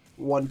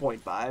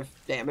 1.5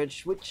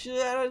 damage, which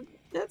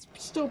that's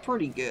still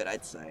pretty good,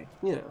 I'd say.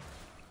 You know,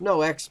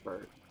 no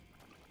expert.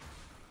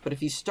 But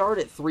if you start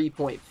at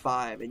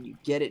 3.5 and you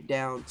get it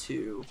down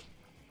to,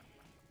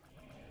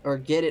 or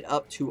get it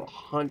up to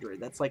 100,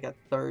 that's like a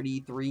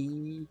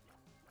 33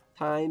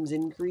 times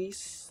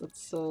increase.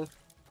 That's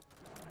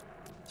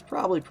it's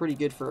probably pretty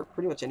good for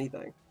pretty much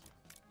anything.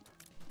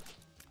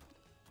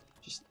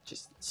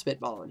 Just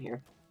spitballing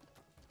here.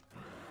 I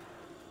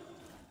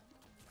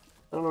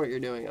don't know what you're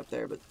doing up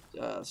there, but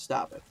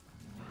stop it.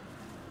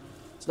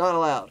 It's not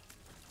allowed.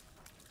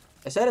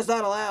 I said it's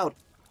not allowed.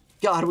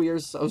 God, we are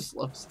so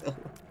slow still.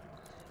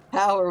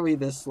 How are we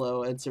this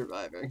slow and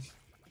surviving?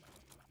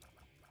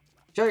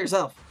 Show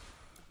yourself.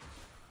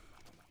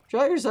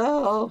 Show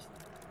yourself.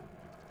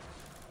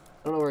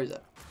 I don't know where he's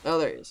at. Oh,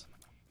 there he is.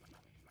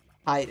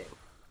 Hiding.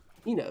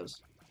 He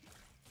knows.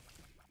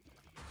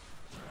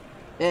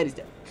 And he's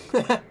dead.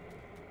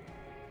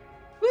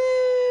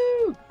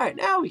 Woo! Alright,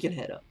 now we can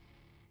head up.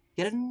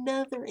 Get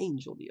another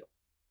angel deal.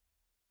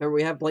 Remember,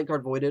 we have blank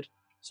card voided,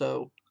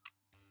 so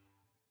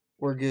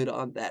we're good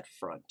on that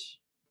front.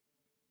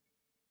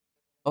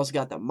 Also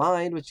got the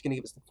mind, which is going to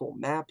give us the full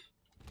map.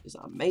 Is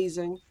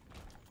amazing.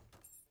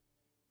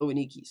 Oh, we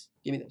need keys.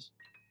 Give me those.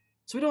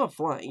 So we don't have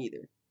flying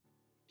either.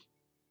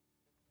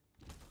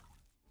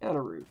 Kind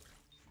of rude.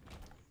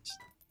 Just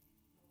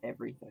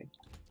everything.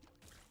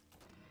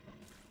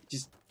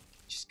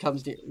 Just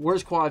comes near.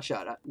 Where's quad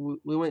shot?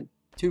 We went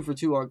 2 for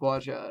 2 on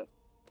quad shot.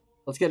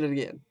 Let's get it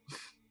again.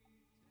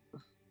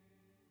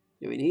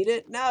 Do we need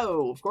it?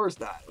 No, of course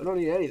not. We don't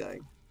need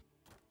anything.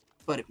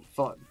 But it'd be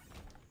fun.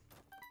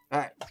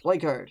 Alright, play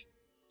card.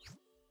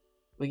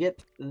 We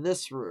get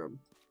this room.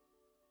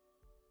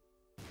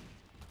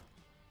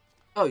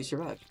 Oh, you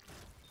survived.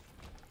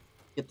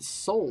 Get the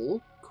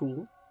soul.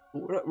 Cool.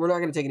 We're not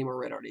going to take any more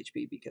red art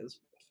HP because...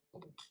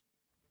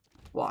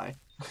 Why?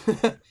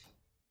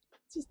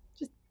 just,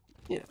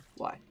 you know,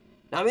 why?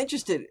 Now I'm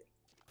interested.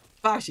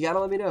 Fox, you gotta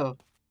let me know.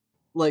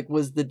 Like,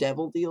 was the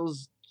devil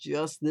deals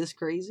just this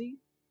crazy?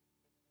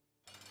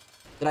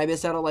 Did I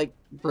miss out on, like,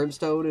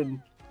 brimstone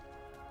and...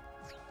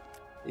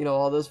 you know,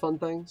 all those fun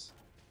things?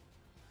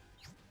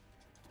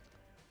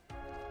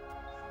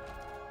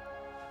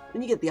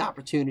 Then you get the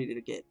opportunity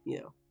to get, you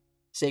know,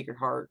 Sacred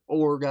Heart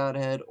or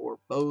Godhead or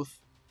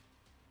both.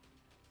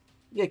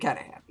 You get kind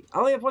of happy. I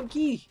only have 1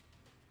 key.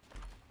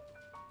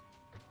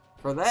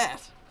 For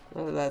that.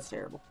 That's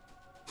terrible.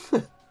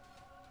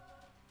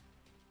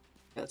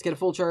 Let's get a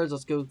full charge.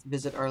 Let's go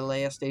visit our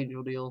last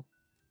angel deal.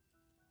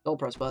 Don't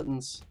press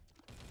buttons.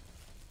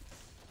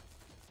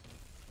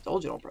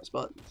 Told you don't press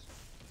buttons.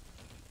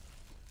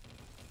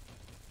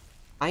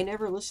 I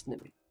never listen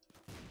to me.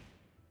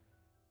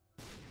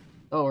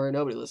 Oh, or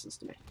nobody listens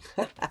to me.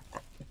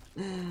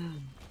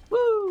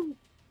 Woo!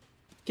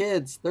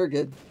 Kids, they're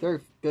good.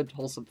 They're good,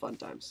 wholesome, fun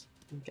times.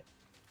 Okay.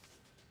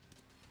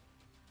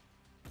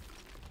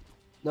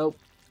 Nope.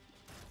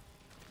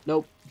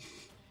 Nope.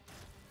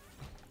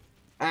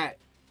 Alright.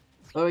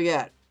 What do we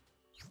got?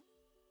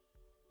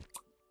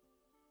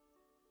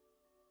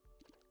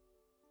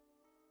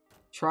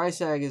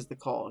 Trisag is the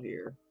call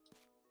here.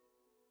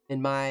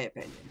 In my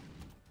opinion.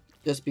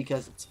 Just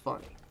because it's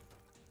funny.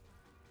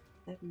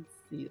 7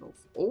 seals.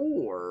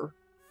 Or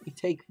we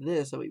take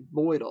this and we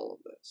void all of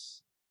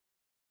this.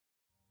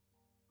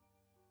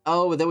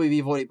 Oh, but then we'd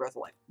be voiding Breath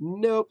of Life.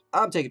 Nope.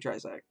 I'm taking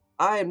Trisag.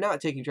 I am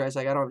not taking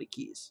Trisag. I don't have any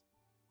keys.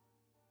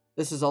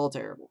 This is all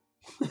terrible.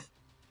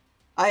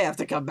 I have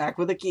to come back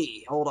with a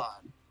key. Hold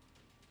on.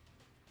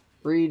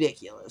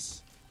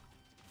 Ridiculous.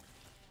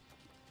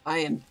 I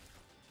am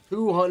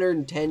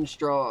 210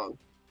 strong.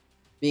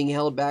 Being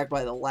held back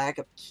by the lack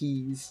of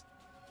keys.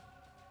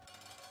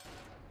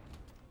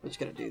 I'm just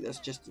gonna do this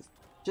just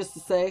to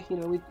say, you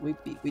know, we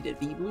did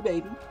beat Blue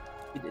Baby.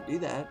 We did do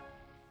that.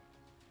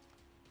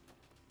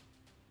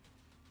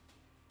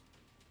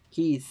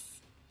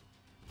 Keys.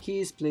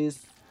 Keys,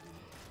 please.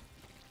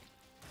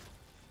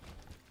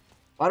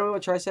 Why do we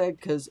want Trisag?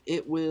 Because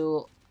it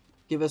will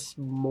give us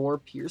more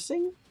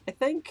piercing, I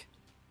think.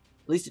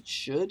 At least it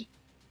should.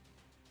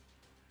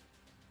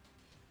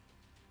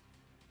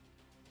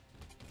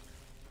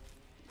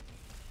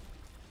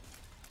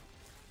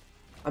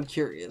 I'm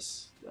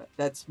curious.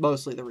 That's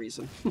mostly the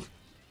reason.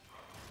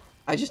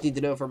 I just need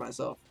to know for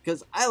myself.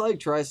 Because I like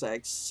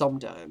Trisag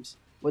sometimes.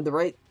 When the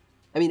right...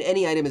 I mean,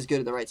 any item is good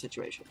in the right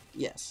situation.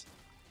 Yes.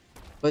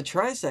 But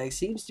Trisag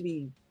seems to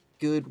be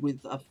good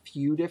with a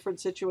few different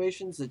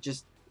situations that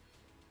just...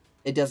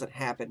 it doesn't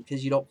happen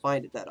because you don't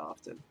find it that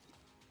often.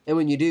 And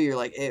when you do, you're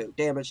like, ew,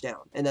 damage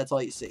down. And that's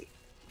all you see.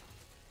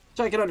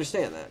 So I can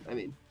understand that. I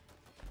mean,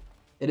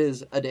 it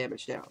is a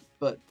damage down.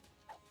 But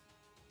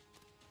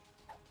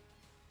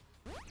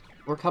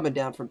we're coming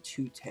down from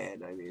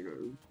 210. I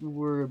mean,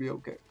 we're going to be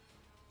okay.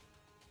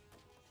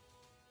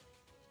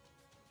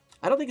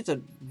 I don't think it's a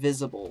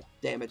visible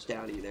damage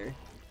down either.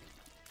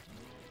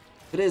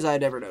 If it is, I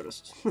never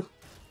noticed.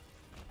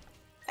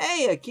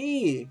 Hey, a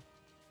key!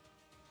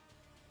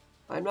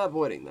 I'm not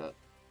voiding that.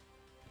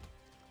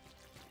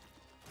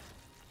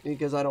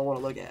 Because I don't want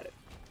to look at it.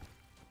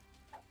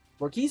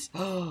 More keys?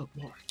 Oh,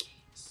 more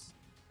keys.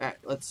 Alright,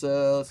 let's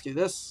do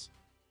this.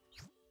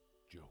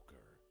 Joker.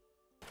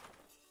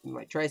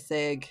 My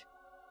Trisag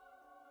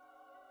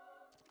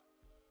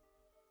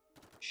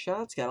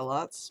shot's got a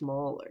lot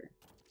smaller.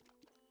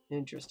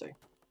 Interesting.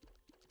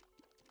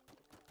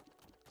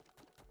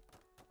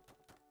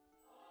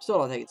 Still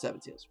not taking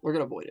 7 seals. We're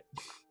gonna avoid it.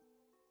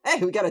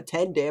 Hey, we got a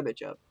 10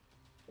 damage up.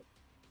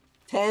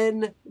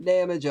 10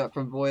 damage up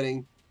from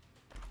voiding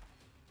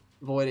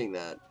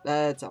that.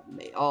 That's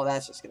amazing. Oh,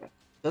 that's just gonna...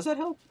 Does that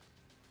help?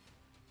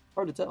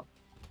 Hard to tell.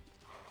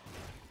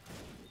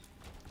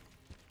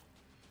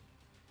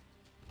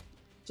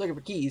 Just looking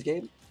for keys,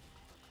 game.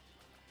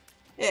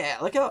 Yeah,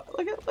 look at that.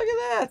 Look at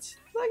that.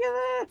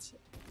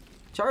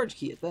 Charge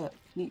key at that.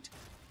 Neat.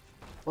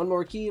 One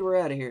more key and we're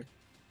out of here.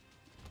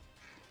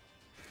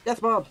 Death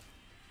bomb.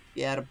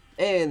 Yeah, Adam.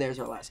 And there's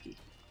our last key.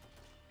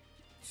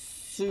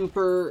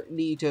 Super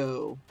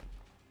neato.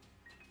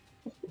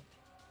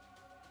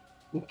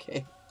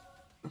 Okay.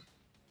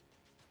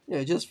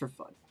 Yeah, just for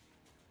fun.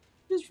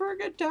 Just for a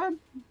good time.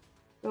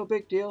 No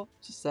big deal.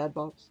 Just sad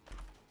bombs.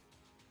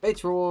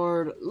 Fates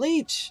reward.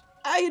 Leech!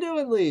 How you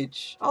doing,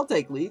 Leech? I'll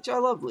take Leech. I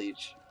love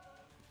Leech.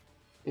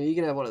 Yeah, you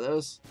can have one of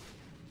those.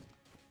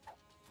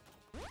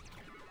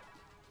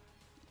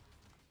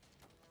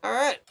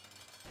 Alright.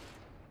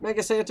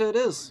 Mega Santa it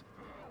is.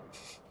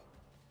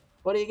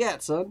 What do you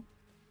got, son?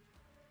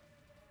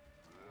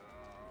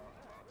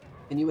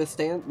 Can you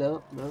withstand?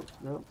 No.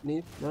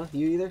 Need? No?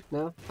 You either?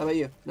 No? How about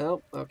you?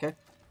 No? Okay.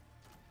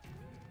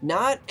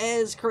 Not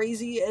as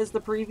crazy as the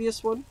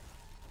previous one,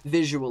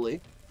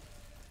 visually.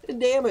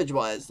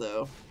 Damage-wise,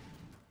 though,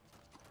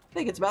 I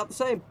think it's about the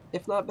same,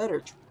 if not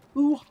better.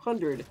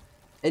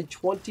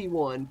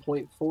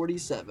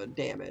 221.47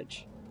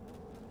 damage.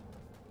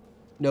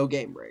 No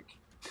game break.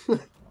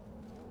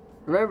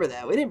 Remember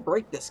that. We didn't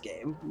break this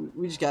game.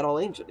 We just got all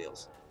angel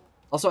deals.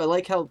 Also, I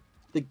like how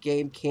the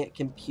game can't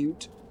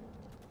compute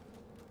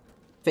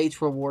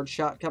Fate's reward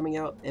shot coming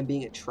out and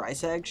being a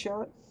Trisag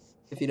shot.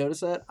 If you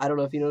notice that. I don't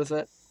know if you notice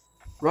that.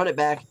 Run it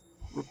back.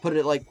 Put it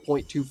at like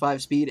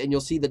 0.25 speed and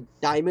you'll see the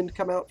diamond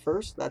come out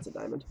first. That's a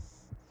diamond.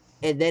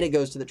 And then it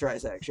goes to the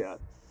Trisag shot.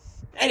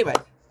 Anyway,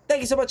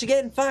 thank you so much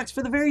again, Fox,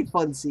 for the very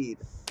fun seed.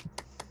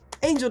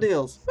 Angel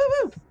deals.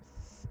 Woo-woo!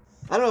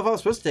 I don't know if I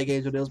was supposed to take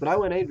angel deals, but I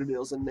went angel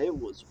deals and it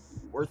was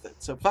worth it.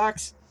 So,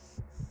 Fox,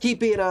 keep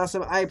being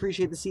awesome. I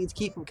appreciate the seeds.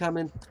 Keep them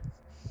coming.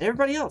 And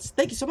everybody else,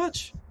 thank you so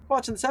much for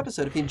watching this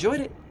episode. If you enjoyed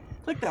it,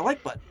 click that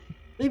like button.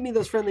 Leave me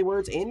those friendly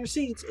words and your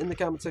seeds in the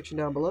comment section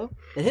down below.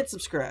 And hit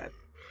subscribe.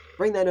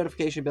 Ring that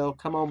notification bell.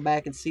 Come on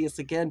back and see us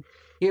again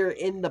here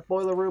in the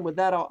boiler room. With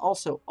that, I'll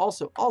also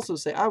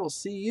say I will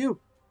see you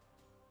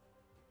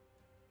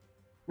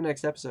in the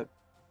next episode.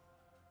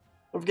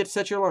 Don't forget to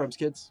set your alarms,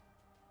 kids.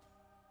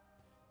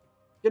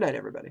 Good night,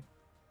 everybody.